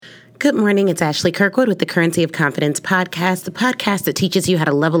Good morning. It's Ashley Kirkwood with the Currency of Confidence podcast, the podcast that teaches you how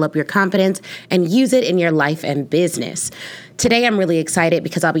to level up your confidence and use it in your life and business. Today, I'm really excited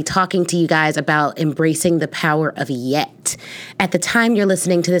because I'll be talking to you guys about embracing the power of yet. At the time you're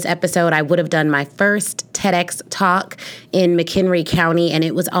listening to this episode, I would have done my first TEDx talk in McHenry County, and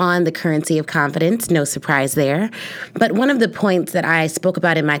it was on the currency of confidence. No surprise there. But one of the points that I spoke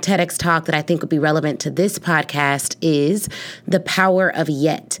about in my TEDx talk that I think would be relevant to this podcast is the power of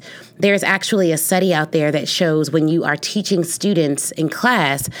yet. There's actually a study out there that shows when you are teaching students in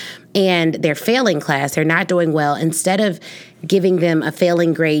class and they're failing class, they're not doing well, instead of giving them a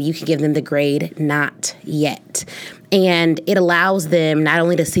failing grade, you can give them the grade not yet. And it allows them not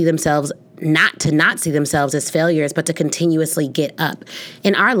only to see themselves not see themselves as failures, but to continuously get up.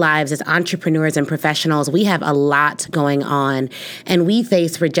 In our lives as entrepreneurs and professionals, we have a lot going on, and we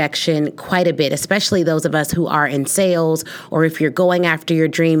face rejection quite a bit, especially those of us who are in sales, or if you're going after your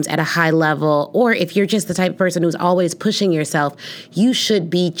dreams at a high level, or if you're just the type of person who's always pushing yourself, you should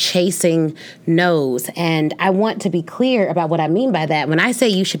be chasing no's. And I want to be clear about what I mean by that. When I say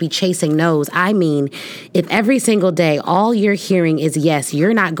you should be chasing no's, I mean if every single day all you're hearing is yes,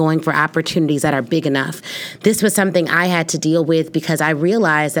 you're not going for opportunities that are big enough. This was something I had to deal with because I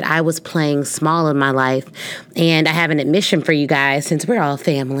realized that I was playing small in my life. And I have an admission for you guys, since we're all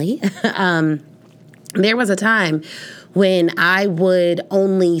family. There was a time when I would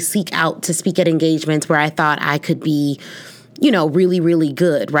only seek out to speak at engagements where I thought I could be really, really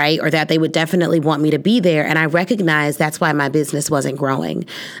good, right? Or that they would definitely want me to be there. And I recognized that's why my business wasn't growing.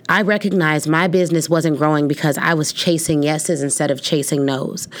 I recognized my business wasn't growing because I was chasing yeses instead of chasing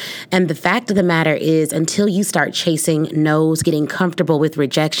no's. And the fact of the matter is, until you start chasing no's, getting comfortable with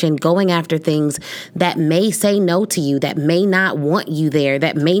rejection, going after things that may say no to you, that may not want you there,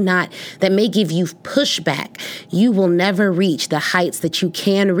 that may give you pushback, you will never reach the heights that you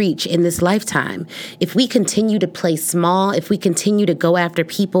can reach in this lifetime. If we continue to play small, if we continue to go after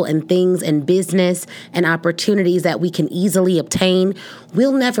people and things and business and opportunities that we can easily obtain,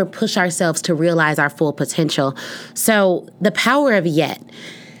 we'll never push ourselves to realize our full potential. So the power of yet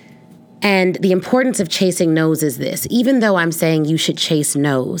and the importance of chasing no's is this. Even though I'm saying you should chase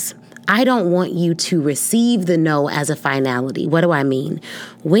no's, I don't want you to receive the no as a finality. What do I mean?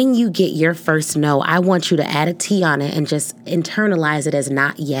 When you get your first no, I want you to add a T on it and just internalize it as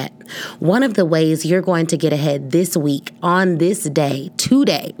not yet. One of the ways you're going to get ahead this week, on this day,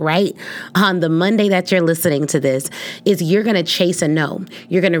 today, right? On the Monday that you're listening to this, is you're going to chase a no.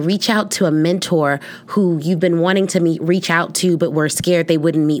 You're going to reach out to a mentor who you've been wanting to reach out to, but were scared they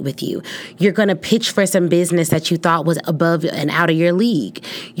wouldn't meet with you. You're going to pitch for some business that you thought was above and out of your league.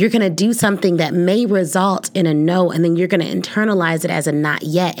 You're going to do something that may result in a no, and then you're going to internalize it as a not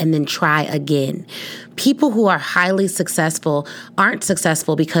yet and then try again. People who are highly successful aren't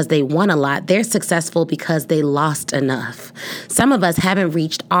successful because they won a lot. They're successful because they lost enough. Some of us haven't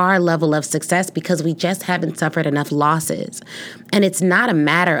reached our level of success because we just haven't suffered enough losses. And it's not a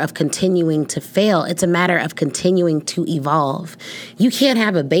matter of continuing to fail. It's a matter of continuing to evolve. You can't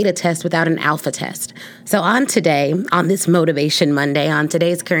have a beta test without an alpha test. So on this Motivation Monday, on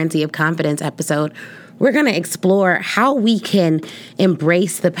today's Currency of Confidence episode, we're going to explore how we can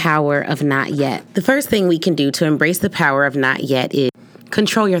embrace the power of not yet. The first thing we can do to embrace the power of not yet is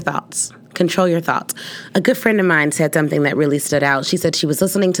control your thoughts. Control your thoughts. A good friend of mine said something that really stood out. She said she was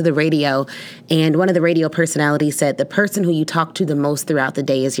listening to the radio, and one of the radio personalities said, the person who you talk to the most throughout the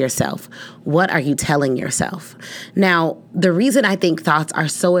day is yourself. What are you telling yourself? Now, the reason I think thoughts are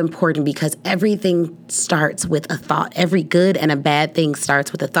so important because everything starts with a thought. Every good and a bad thing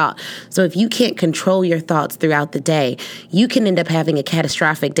starts with a thought. So if you can't control your thoughts throughout the day, you can end up having a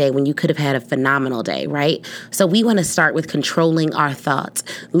catastrophic day when you could have had a phenomenal day, right? So we want to start with controlling our thoughts,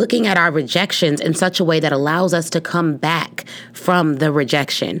 looking at our rejections in such a way that allows us to come back from the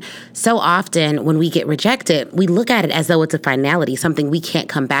rejection. So often when we get rejected, we look at it as though it's a finality, something we can't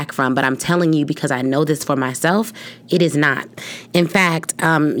come back from. But I'm telling you, because I know this for myself, it is not. In fact,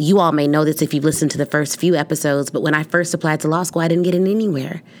 you all may know this if you've listened to the first few episodes, but when I first applied to law school, I didn't get in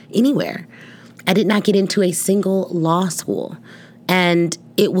anywhere. I did not get into a single law school. And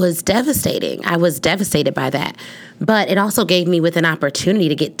it was devastating. I was devastated by that. But it also gave me with an opportunity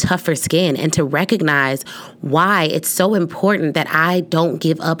to get tougher skin and to recognize why it's so important that I don't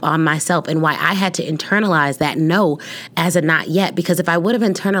give up on myself and why I had to internalize that no as a not yet. Because if I would have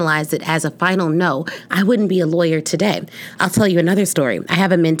internalized it as a final no, I wouldn't be a lawyer today. I'll tell you another story. I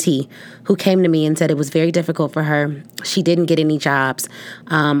have a mentee who came to me and said it was very difficult for her. She didn't get any jobs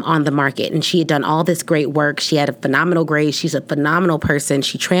on the market, and she had done all this great work. She had a phenomenal grade. She's a phenomenal person. and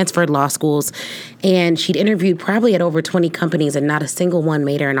she transferred law schools, and she'd interviewed probably at over 20 companies, and not a single one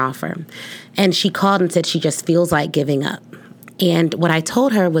made her an offer. And she called and said she just feels like giving up. And what I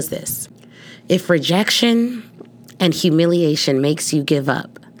told her was this: if rejection and humiliation makes you give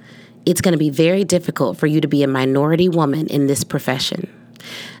up, it's going to be very difficult for you to be a minority woman in this profession.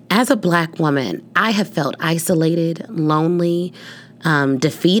 As a Black woman, I have felt isolated, lonely,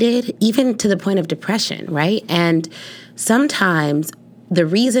 defeated, even to the point of depression, right? And sometimes the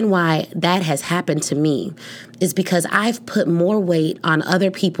reason why that has happened to me is because I've put more weight on other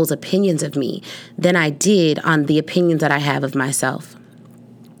people's opinions of me than I did on the opinions that I have of myself.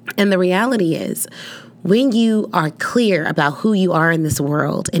 And the reality is, when you are clear about who you are in this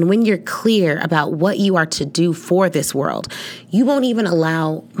world, and when you're clear about what you are to do for this world, you won't even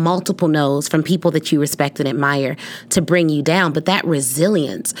allow multiple no's from people that you respect and admire to bring you down. But that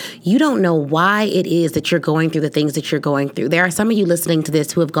resilience, you don't know why it is that you're going through the things that you're going through. There are some of you listening to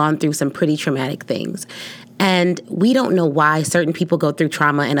this who have gone through some pretty traumatic things. And we don't know why certain people go through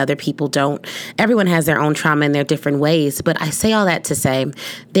trauma and other people don't. Everyone has their own trauma in their different ways. But I say all that to say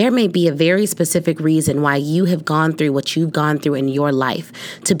there may be a very specific reason why you have gone through what you've gone through in your life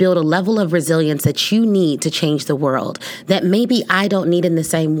to build a level of resilience that you need to change the world that maybe I don't need in the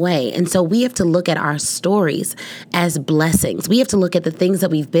same way. And so we have to look at our stories as blessings. We have to look at the things that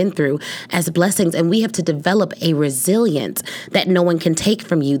we've been through as blessings, and we have to develop a resilience that no one can take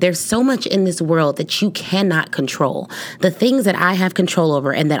from you. There's so much in this world that you cannot control. The things that I have control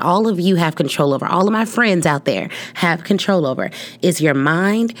over and that all of you have control over, all of my friends out there have control over, is your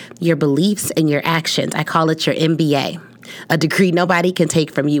mind, your beliefs, and your actions. I call it your MBA. A degree nobody can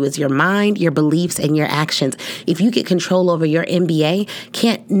take from you is your mind, your beliefs, and your actions. If you get control over your MBA,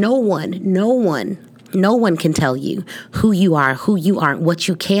 no one can tell you who you are, who you aren't, what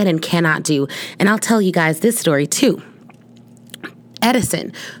you can and cannot do. And I'll tell you guys this story too.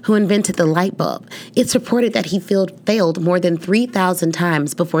 Edison, who invented the light bulb, it's reported that he failed more than 3,000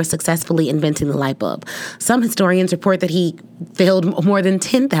 times before successfully inventing the light bulb. Some historians report that he failed more than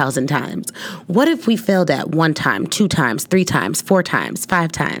 10,000 times. What if we failed at 1 time, 2 times, 3 times, 4 times,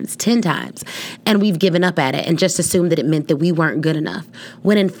 5 times, 10 times, and we've given up at it and just assumed that it meant that we weren't good enough,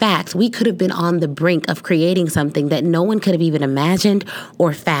 when in fact we could have been on the brink of creating something that no one could have even imagined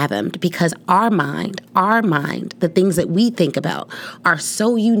or fathomed, because our mind, the things that we think about are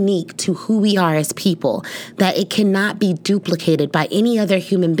so unique to who we are as people that it cannot be duplicated by any other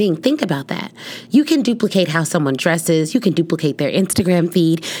human being. Think about that. You can duplicate how someone dresses, you can duplicate their Instagram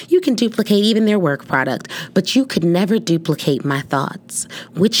feed, you can duplicate even their work product, but you could never duplicate my thoughts,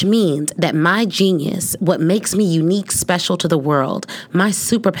 which means that my genius, what makes me unique, special to the world, my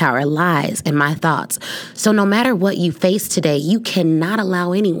superpower lies in my thoughts. So no matter what you face today, you cannot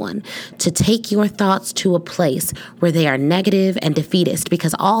allow anyone to take your thoughts to a place where they are negative and defeatist,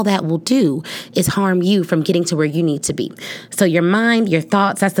 because all that will do is harm you from getting to where you need to be. So your mind, your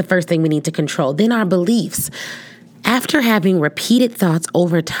thoughts, that's the first thing we need to control. Then our beliefs. After having repeated thoughts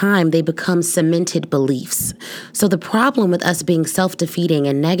over time, they become cemented beliefs. So the problem with us being self-defeating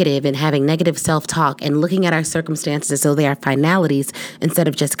and negative and having negative self-talk and looking at our circumstances as though they are finalities instead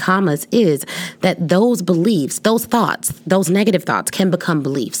of just commas is that those beliefs, those thoughts, those negative thoughts can become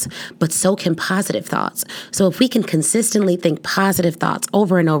beliefs, but so can positive thoughts. So if we can consistently think positive thoughts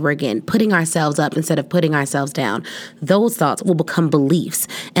over and over again, putting ourselves up instead of putting ourselves down, those thoughts will become beliefs.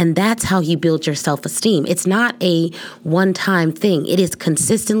 And that's how you build your self-esteem. It's not a one-time thing. It is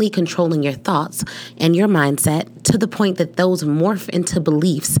consistently controlling your thoughts and your mindset to the point that those morph into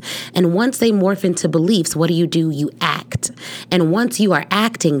beliefs. And once they morph into beliefs, what do? You act. And once you are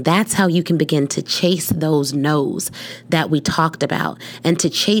acting, that's how you can begin to chase those no's that we talked about and to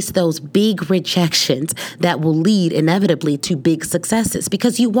chase those big rejections that will lead inevitably to big successes,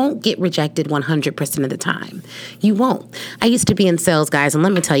 because you won't get rejected 100% of the time. You won't. I used to be in sales, guys, and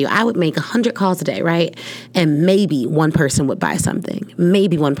let me tell you, I would make 100 calls a day, right? And maybe one person would buy something.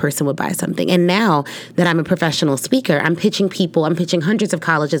 Maybe one person would buy something. And now that I'm a professional speaker, I'm pitching hundreds of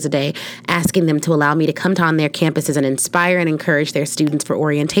colleges a day, asking them to allow me to come on their campuses and inspire and encourage their students for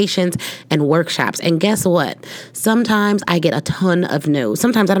orientations and workshops. And guess what? Sometimes I get a ton of no's.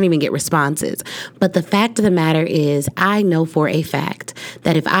 Sometimes I don't even get responses. But the fact of the matter is, I know for a fact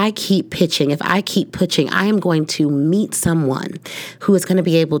that if I keep pitching, if I keep pushing, I am going to meet someone who is going to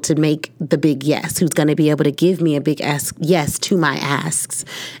be able to make the big yes, who's going to be able to give me a big yes to my asks.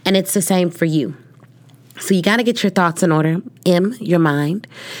 And it's the same for you. So you got to get your thoughts in order. M, your mind.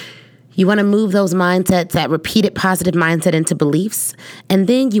 You want to move those mindsets, that repeated positive mindset, into beliefs. And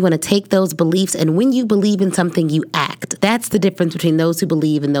then you want to take those beliefs, and when you believe in something, you act. That's the difference between those who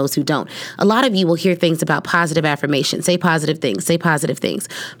believe and those who don't. A lot of you will hear things about positive affirmation, say positive things.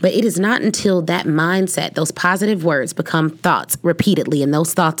 But it is not until that mindset, those positive words, become thoughts repeatedly, and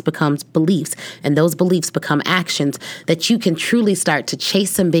those thoughts become beliefs, and those beliefs become actions, that you can truly start to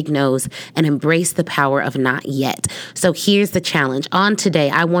chase some big no's and embrace the power of not yet. So here's the challenge. On today,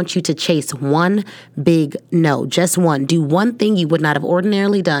 I want you to chase one big no, just one. Do one thing you would not have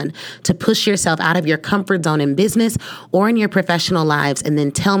ordinarily done to push yourself out of your comfort zone in business or in your professional lives, and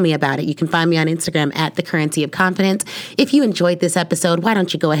then tell me about it. You can find me on Instagram at The Currency of Confidence. If you enjoyed this episode, why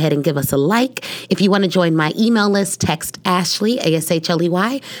don't you go ahead and give us a like? If you want to join my email list, text Ashley,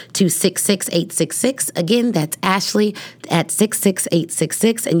 ASHLEY, to 66866. Again, that's Ashley at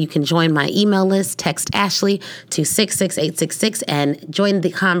 66866, and you can join my email list, text Ashley to 66866, and join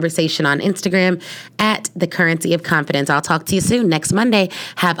the conversation on Instagram at The Currency of Confidence. I'll talk to you soon next Monday.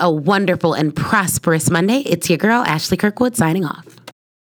 Have a wonderful and prosperous Monday. It's your girl, Ashley Kirkwood, signing off.